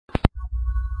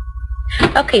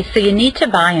Okay, so you need to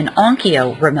buy an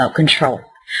Onkyo remote control.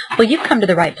 Well, you've come to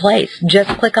the right place.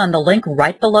 Just click on the link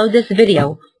right below this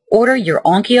video, order your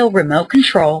Onkyo remote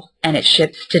control, and it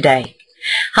ships today.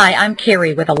 Hi, I'm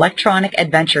Carrie with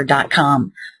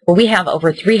electronicadventure.com, where we have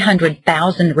over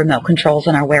 300,000 remote controls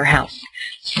in our warehouse.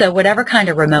 So whatever kind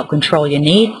of remote control you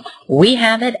need, we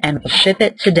have it and we'll ship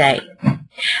it today.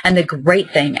 And the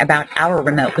great thing about our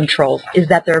remote controls is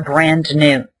that they're brand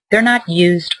new. They're not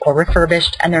used or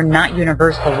refurbished, and they're not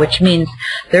universal, which means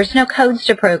there's no codes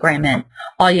to program in.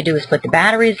 All you do is put the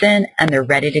batteries in, and they're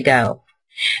ready to go.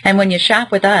 And when you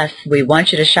shop with us, we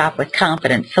want you to shop with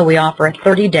confidence, so we offer a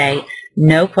 30-day,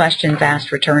 no questions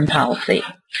asked return policy.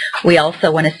 We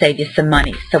also want to save you some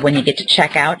money, so when you get to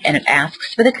checkout and it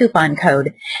asks for the coupon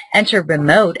code, enter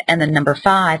remote and the number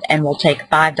 5, and we'll take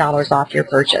 $5 off your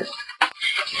purchase.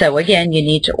 So again, you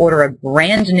need to order a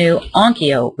brand new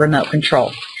Onkyo remote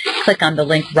control. Click on the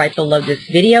link right below this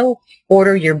video.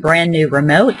 Order your brand new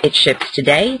remote. It ships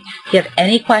today. If you have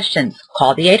any questions,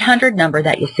 call the 800 number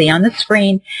that you see on the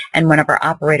screen, and one of our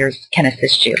operators can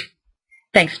assist you.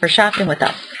 Thanks for shopping with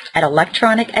us at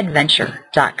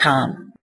electronicadventure.com.